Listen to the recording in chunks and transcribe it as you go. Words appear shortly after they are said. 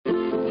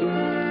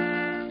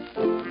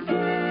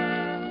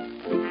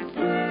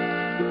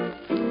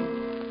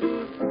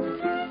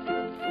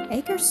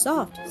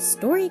Makersoft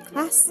Story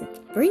Classic,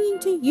 bringing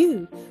to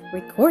you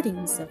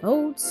recordings of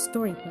old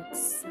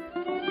storybooks.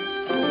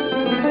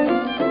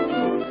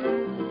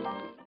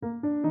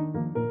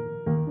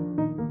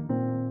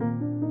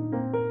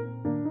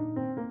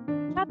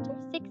 Chapter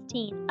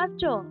 16 of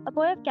Joel, a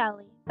Boy of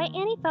Galilee, by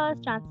Annie Fellows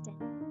Johnston.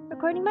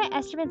 Recording by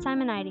Esteban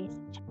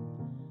Simonides.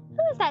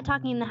 "Who is that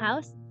talking in the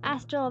house?"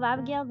 asked Joel of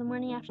Abigail the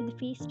morning after the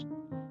feast.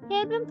 He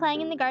had been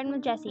playing in the garden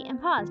with Jesse,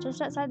 and paused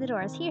just outside the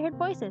door as he heard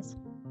voices.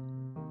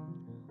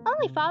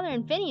 "Only father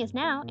and Phineas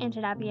now,"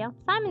 answered Abigail.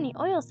 "Simon the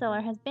oil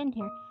seller has been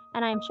here,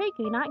 and I am sure you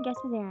could not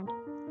guess his errand.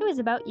 It was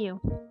about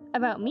you."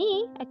 "About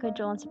me?" echoed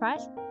Joel in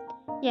surprise.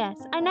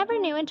 "Yes, I never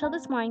knew until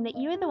this morning that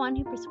you were the one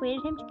who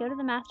persuaded him to go to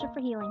the Master for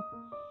healing.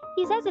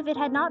 He says if it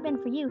had not been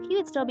for you, he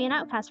would still be an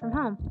outcast from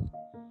home.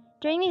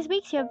 During these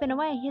weeks you have been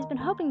away, he has been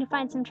hoping to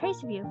find some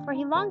trace of you, for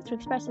he longs to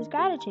express his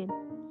gratitude.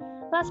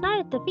 Last night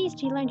at the feast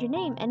he learned your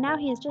name, and now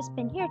he has just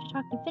been here to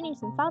talk to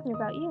Phineas and father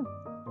about you.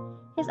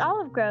 His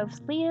olive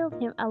groves yield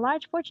him a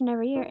large fortune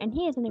every year, and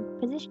he is in a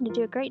position to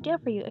do a great deal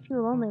for you if you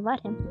will only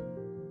let him."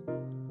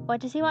 "What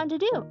does he want to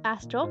do?"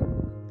 asked Joel.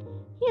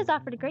 "He has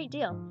offered a great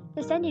deal,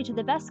 to send you to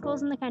the best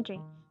schools in the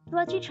country, to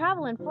let you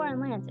travel in foreign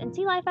lands, and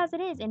see life as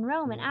it is in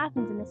Rome and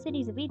Athens and the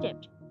cities of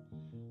Egypt.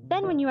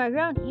 Then when you are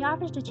grown, he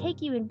offers to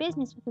take you in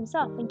business with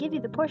himself and give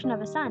you the portion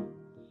of a son.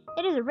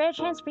 It is a rare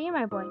chance for you,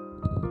 my boy."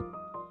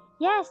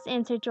 "Yes,"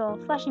 answered Joel,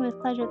 flushing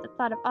with pleasure at the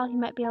thought of all he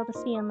might be able to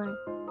see and learn.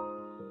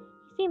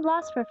 He seemed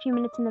lost for a few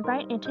minutes in the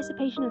bright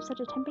anticipation of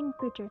such a tempting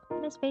future,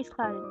 then his face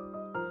clouded.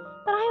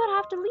 "But I would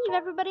have to leave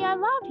everybody I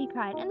love," he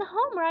cried, "and the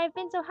home where I have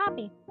been so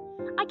happy.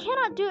 I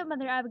cannot do it,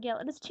 Mother Abigail.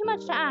 It is too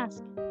much to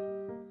ask."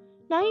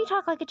 "Now you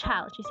talk like a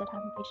child," she said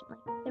half impatiently.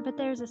 But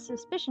there was a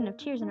suspicion of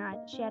tears in her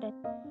eyes as she added,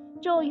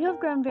 "Joel, you have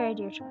grown very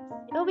dear to us.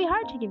 It will be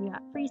hard to give you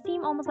up, for you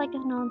seem almost like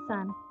an own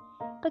son.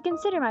 But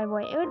consider, my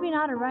boy, it would be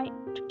not a right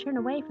to turn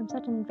away from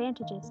such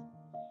advantages.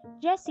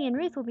 Jesse and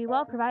Ruth will be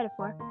well provided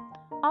for.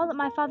 All that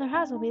my father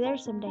has will be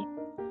theirs some day.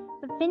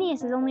 But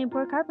Phineas is only a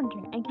poor carpenter,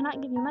 and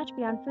cannot give you much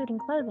beyond food and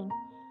clothing.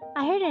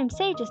 I heard him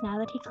say just now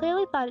that he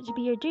clearly thought it to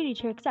be your duty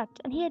to accept,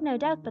 and he had no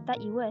doubt but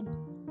that you would."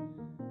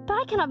 "But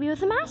I cannot be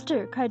with the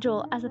Master!" cried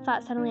Joel, as the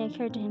thought suddenly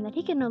occurred to him that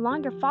he could no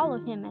longer follow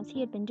him as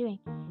he had been doing,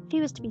 if he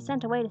was to be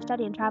sent away to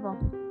study and travel.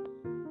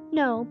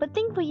 "No, but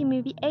think what you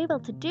may be able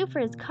to do for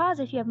his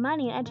cause if you have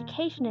money and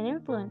education and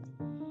influence.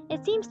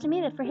 It seems to me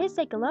that for his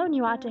sake alone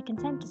you ought to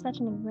consent to such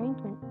an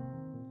arrangement."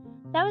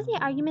 That was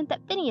the argument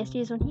that Phineas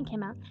used when he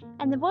came out,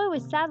 and the boy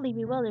was sadly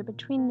bewildered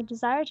between the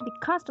desire to be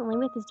constantly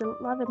with his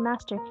beloved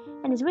master,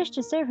 and his wish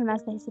to serve him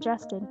as they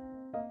suggested.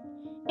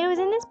 It was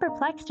in this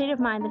perplexed state of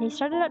mind that he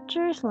started up to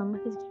Jerusalem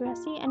with his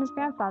Jesse and his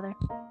grandfather.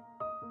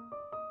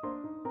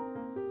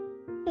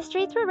 The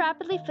streets were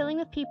rapidly filling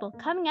with people,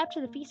 coming up to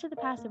the feast of the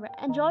Passover,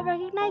 and Joel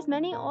recognized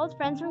many old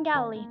friends from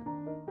Galilee.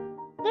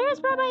 "There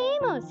is Rabbi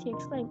Amos!" he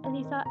exclaimed, as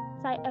he caught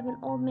sight of an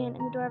old man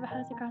in the door of a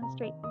house across the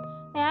street.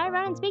 "May I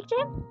run and speak to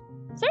him?"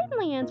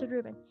 "Certainly," answered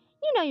Reuben.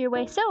 "You know your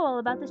way so well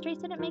about the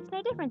streets that it makes no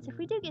difference if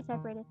we do get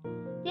separated.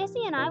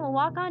 Jesse and I will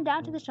walk on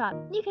down to the shop.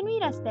 You can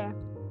meet us there."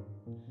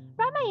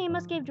 Rabbi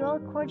Amos gave Joel a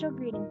cordial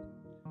greeting.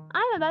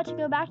 "I am about to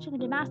go back to the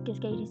Damascus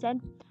gate," he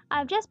said. "I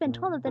have just been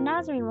told that the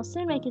Nazarene will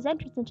soon make his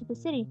entrance into the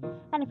city,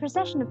 and a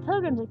procession of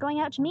pilgrims are going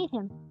out to meet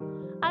him.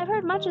 I have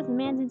heard much of the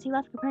man since he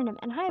left Capernaum,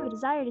 and I have a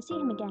desire to see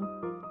him again.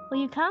 Will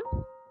you come?"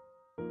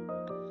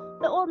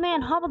 The old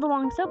man hobbled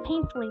along so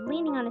painfully,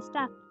 leaning on his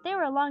staff, that they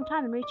were a long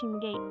time in reaching the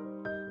gate.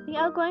 The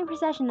outgoing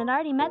procession had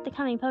already met the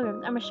coming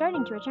pilgrims, and were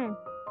starting to return.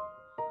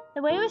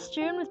 The way was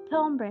strewn with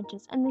palm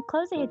branches, and the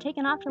clothes they had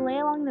taken off to lay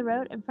along the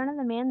road in front of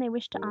the man they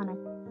wished to honor.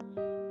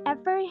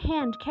 Every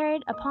hand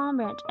carried a palm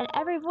branch, and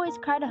every voice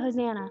cried a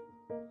Hosanna.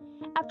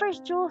 At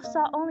first Joel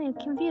saw only a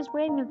confused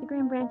waving of the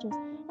green branches,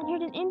 and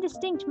heard an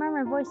indistinct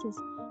murmur of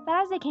voices,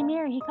 but as they came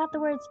nearer he caught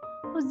the words,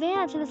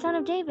 "Hosanna to the Son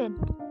of David!"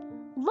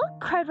 "Look!"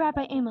 cried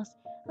Rabbi Amos,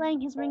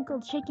 laying his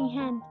wrinkled, shaking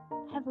hand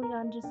heavily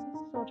on his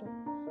shoulder.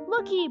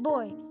 "Look ye,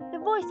 boy, the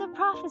voice of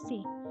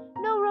prophecy!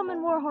 No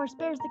Roman war horse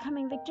bears the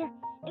coming victor.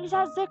 It is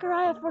as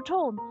Zechariah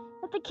foretold,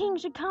 that the king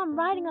should come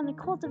riding on the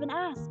colt of an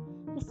ass,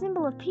 the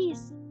symbol of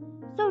peace.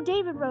 So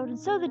David rode, and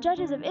so the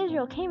judges of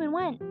Israel came and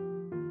went."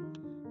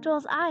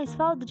 Joel's eyes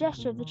followed the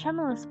gesture of the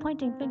tremulous,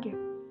 pointing finger.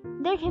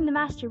 There came the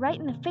Master, right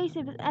in the face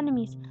of his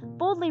enemies,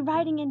 boldly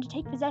riding in to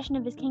take possession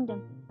of his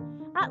kingdom.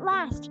 At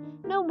last!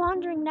 No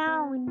wandering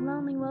now in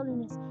lonely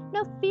wilderness,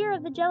 no fear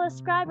of the jealous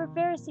scribe or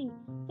Pharisee.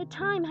 The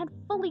time had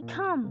fully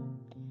come.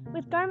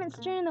 With garments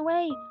strewn in the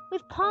way,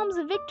 with palms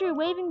of victory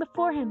waving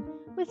before him,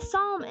 with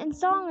psalm and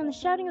song and the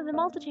shouting of the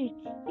multitude,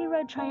 he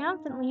rode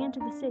triumphantly into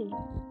the city.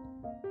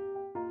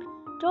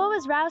 Joel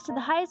was roused to the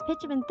highest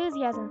pitch of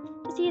enthusiasm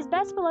to see his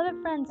best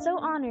beloved friend so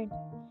honored.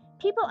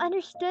 People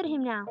understood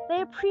him now.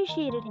 They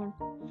appreciated him.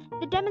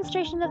 The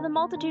demonstrations of the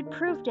multitude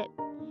proved it.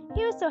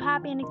 He was so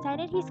happy and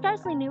excited, he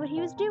scarcely knew what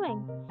he was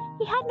doing.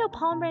 He had no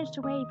palm branch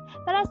to wave,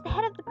 but as the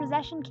head of the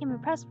procession came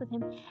abreast with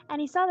him,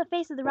 and he saw the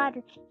face of the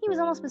rider, he was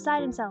almost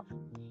beside himself.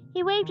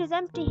 He waved his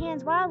empty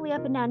hands wildly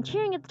up and down,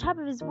 cheering at the top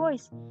of his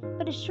voice,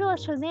 but his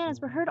shrillest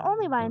hosannas were heard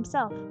only by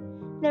himself.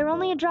 They were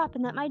only a drop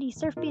in that mighty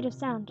surf beat of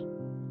sound.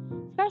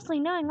 Scarcely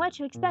knowing what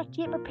to expect,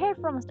 yet prepared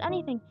for almost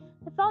anything,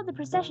 they followed the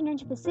procession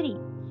into the city.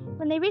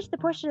 When they reached the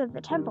portion of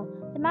the temple,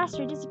 the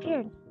master had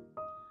disappeared.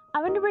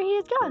 "I wonder where he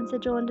has gone,"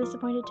 said Joel in a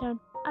disappointed tone.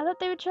 "I thought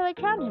they would surely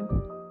crown him."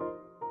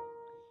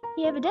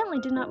 "He evidently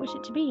did not wish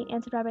it to be,"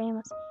 answered Rabbi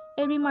Amos.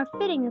 "It would be more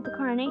fitting that the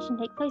coronation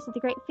take place at the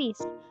great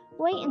feast.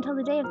 Wait until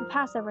the day of the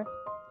Passover."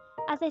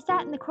 As they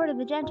sat in the court of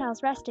the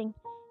Gentiles resting,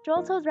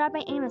 Joel told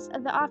Rabbi Amos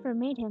of the offer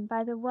made him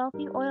by the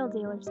wealthy oil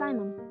dealer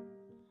Simon.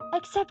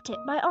 "Accept it,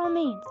 by all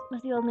means,"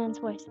 was the old man's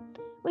voice.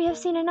 "We have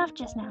seen enough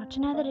just now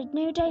to know that a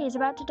new day is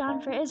about to dawn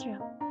for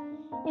Israel.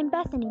 In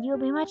Bethany you will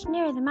be much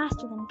nearer the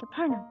Master than in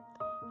Capernaum,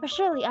 for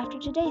surely after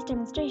today's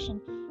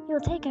demonstration he will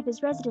take up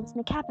his residence in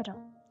the capital.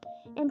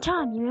 In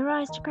time you may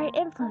rise to great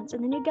influence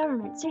in the new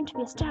government soon to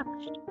be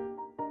established."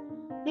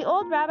 The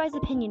old rabbi's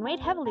opinion weighed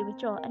heavily with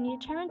Joel, and he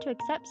determined to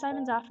accept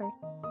Simon's offer.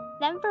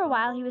 Then for a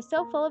while he was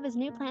so full of his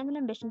new plans and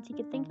ambitions he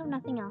could think of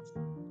nothing else.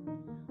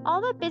 All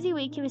that busy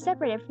week he was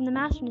separated from the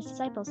Master and his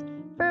disciples,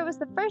 for it was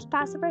the first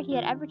Passover he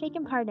had ever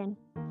taken part in.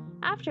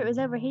 After it was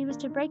over, he was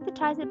to break the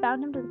ties that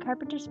bound him to the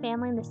carpenter's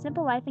family and the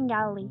simple life in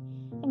Galilee,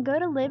 and go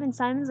to live in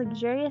Simon's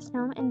luxurious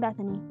home in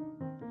Bethany.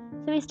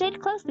 So he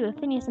stayed closely with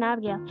Phineas and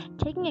Abigail,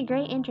 taking a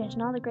great interest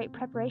in all the great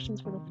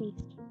preparations for the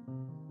feast.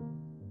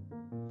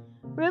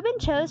 Reuben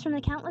chose from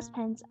the countless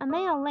pens a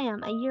male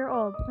lamb a year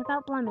old,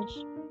 without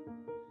blemish.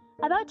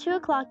 About 2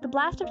 o'clock, the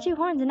blast of 2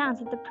 horns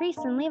announced that the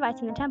priests and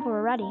Levites in the temple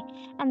were ready,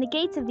 and the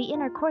gates of the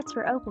inner courts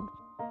were opened,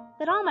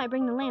 that all might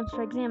bring the lambs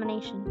for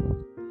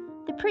examination.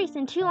 The priests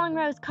in 2 long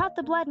rows caught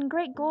the blood in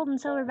great gold and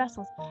silver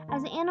vessels,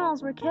 as the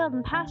animals were killed,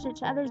 and passed it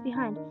to others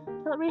behind,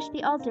 till it reached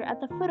the altar, at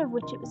the foot of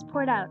which it was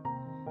poured out.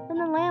 Then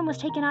the lamb was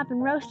taken up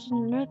and roasted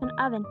in an earthen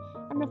oven,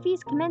 and the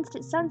feast commenced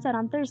at sunset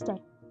on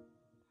Thursday.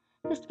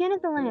 The skin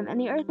of the lamb and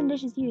the earthen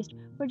dishes used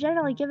were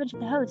generally given to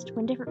the host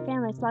when different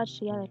families lodged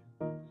together.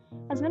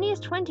 As many as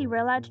 20 were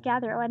allowed to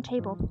gather at one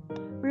table.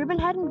 Reuben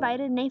had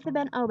invited Nathan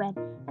ben Obed,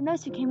 and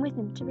those who came with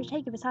him, to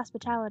partake of his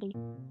hospitality.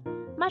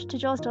 Much to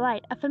Joel's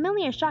delight, a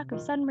familiar shock of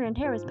sunburned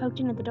hair was poked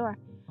in at the door,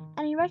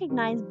 and he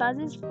recognized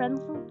Buzz's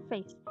friendly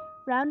face,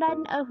 round-eyed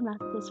and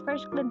open-mouthed at his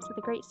first glimpse of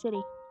the great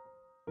city.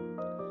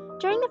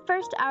 During the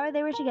first hour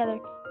they were together,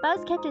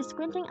 Buzz kept his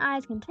squinting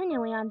eyes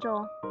continually on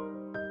Joel.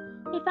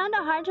 He found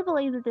it hard to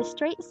believe that this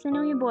straight,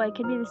 sinewy boy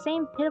could be the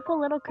same pitiful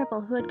little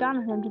cripple who had gone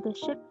with him to the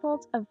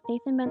sheepfolds of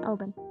Nathan ben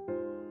Obed.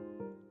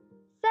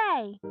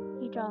 "Say,"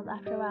 he drawled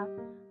after a while,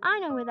 "I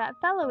know where that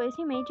fellow is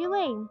who made you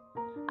lame.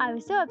 I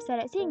was so upset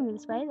at seeing you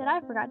this way that I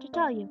forgot to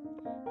tell you.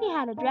 He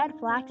had a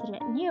dreadful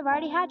accident, and you have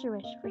already had your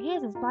wish, for he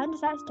is as blind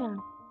as that stone."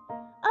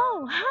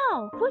 "Oh,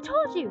 how? Who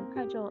told you?"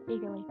 cried Joel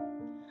eagerly.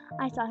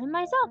 "I saw him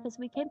myself as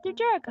we came through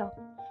Jericho.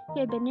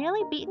 He had been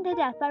nearly beaten to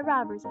death by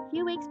robbers a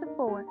few weeks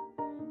before.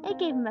 It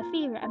gave him a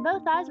fever, and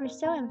both eyes were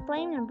so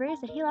inflamed and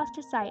bruised that he lost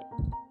his sight."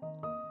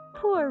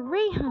 "Poor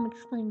Rehum!"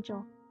 exclaimed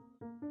Joel.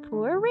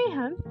 "Poor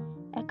Rehum?"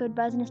 echoed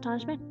Buzz in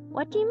astonishment.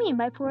 "What do you mean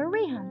by poor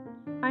Rehum?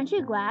 Aren't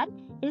you glad?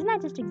 Isn't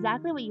that just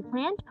exactly what you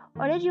planned,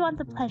 or did you want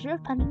the pleasure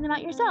of punting them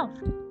out yourself?"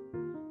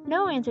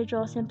 "No," answered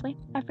Joel simply.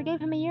 "I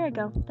forgave him a year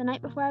ago, the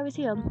night before I was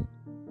healed."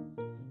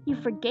 "You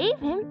forgave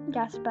him?"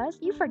 gasped Buzz.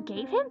 "You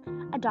forgave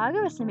him? A dog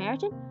of a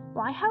Samaritan?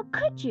 Why, how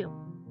could you?"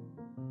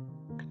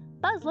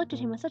 Buzz looked at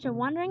him with such a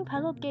wondering,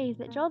 puzzled gaze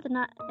that Joel did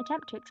not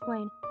attempt to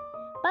explain.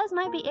 Buzz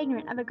might be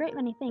ignorant of a great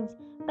many things,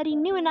 but he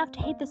knew enough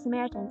to hate the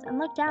Samaritans and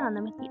look down on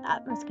them with the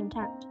utmost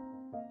contempt.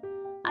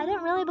 "I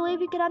don't really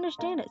believe you could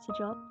understand it," said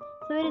Joel,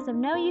 "so it is of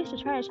no use to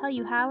try to tell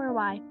you how or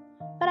why.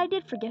 But I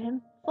did forgive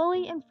him,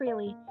 fully and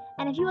freely,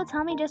 and if you will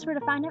tell me just where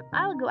to find him,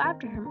 I will go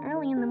after him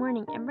early in the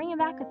morning and bring him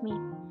back with me.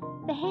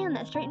 The hand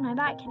that straightened my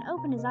back can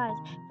open his eyes,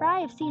 for I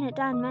have seen it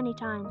done many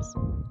times."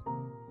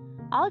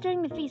 All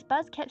during the feast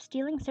Buzz kept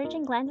stealing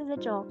searching glances at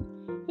Joel.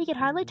 He could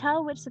hardly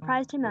tell which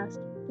surprised him most,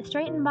 the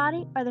straightened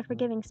body or the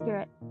forgiving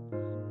spirit.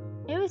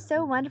 It was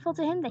so wonderful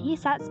to him that he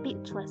sat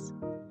speechless.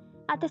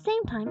 At the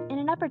same time, in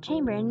an upper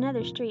chamber in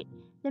another street,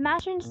 the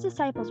Master and his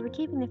disciples were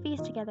keeping the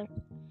feast together.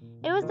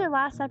 It was their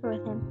last supper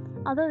with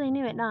him, although they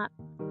knew it not.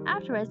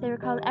 Afterwards they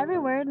recalled every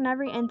word and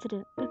every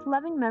incident, with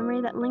loving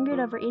memory that lingered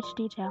over each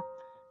detail,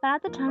 but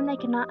at the time they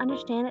could not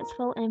understand its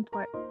full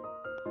import.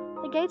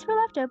 The gates were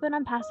left open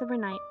on Passover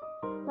night.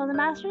 While the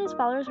Master and his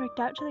followers worked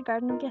out to the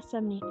Garden of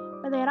Gethsemane,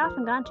 where they had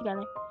often gone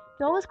together,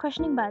 Joel was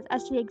questioning Buzz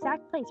as to the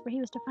exact place where he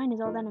was to find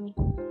his old enemy.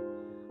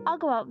 "I'll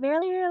go out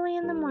very early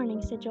in the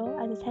morning," said Joel,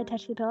 as his head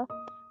touched the pillow.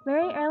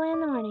 "Very early in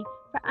the morning,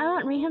 for I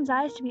want Rehum's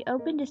eyes to be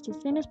opened just as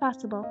soon as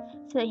possible,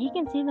 so that he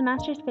can see the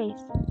Master's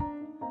face.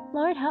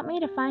 Lord, help me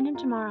to find him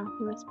tomorrow,"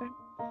 he whispered,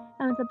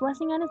 and with a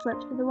blessing on his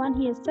lips for the one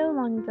he had so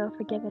long ago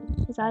forgiven,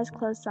 his eyes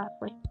closed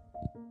softly.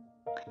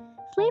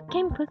 Sleep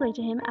came quickly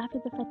to him after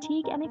the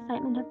fatigue and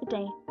excitement of the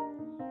day.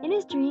 In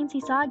his dreams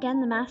he saw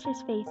again the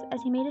Master's face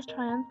as he made his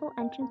triumphal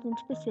entrance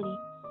into the city.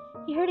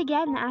 He heard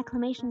again the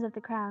acclamations of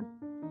the crowd.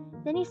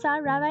 Then he saw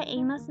Rabbi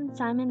Amos and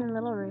Simon and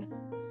little Ruth.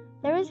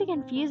 There was a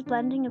confused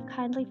blending of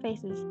kindly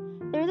faces.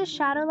 There was a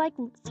shadow-like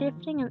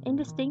shifting of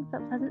indistinct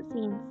but pleasant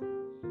scenes.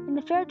 In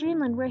the fair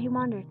dreamland where he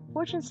wandered,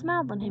 fortune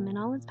smiled on him and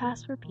all his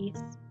past were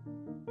peace.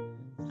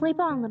 Sleep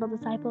on, little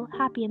disciple,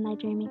 happy in thy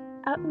dreaming.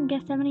 Out in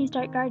Gethsemane's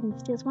dark garden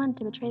steals one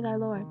to betray thy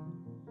Lord.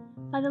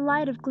 By the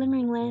light of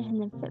glimmering lanterns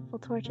and fitful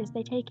torches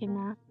they take him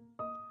now.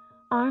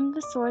 Armed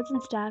with swords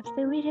and staffs,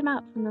 they lead him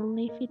out from the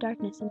leafy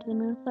darkness into the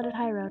moon-flooded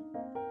highroad.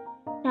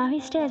 Now he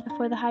stands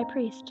before the high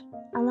priest,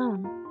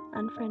 alone,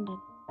 unfriended.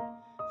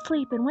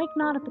 Sleep, and wake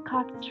not at the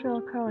cock's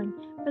shrill crowing,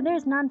 for there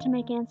is none to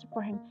make answer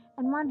for him,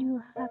 and one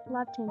who hath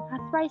loved him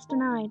hath thrice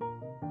denied.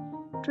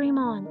 Dream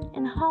on,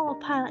 in the hall of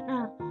Pilate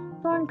now,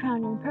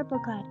 thorn-crowned and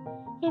purple-clad,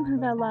 him who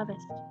thou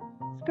lovest,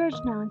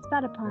 scourged now and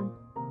spat upon.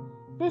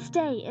 This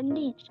day,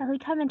 indeed, shall he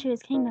come into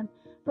his kingdom,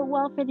 but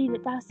well for thee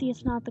that thou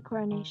seest not the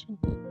coronation.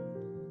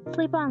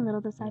 Sleep on,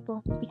 little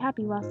disciple, be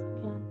happy whilst you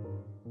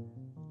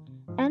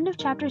can. End of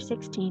chapter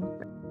 16.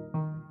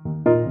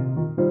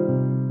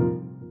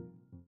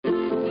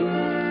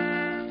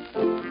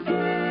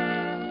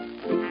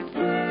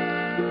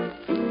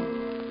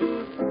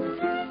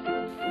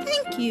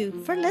 Thank you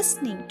for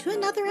listening to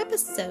another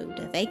episode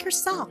of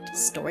Acresoft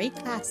Story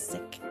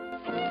Classic.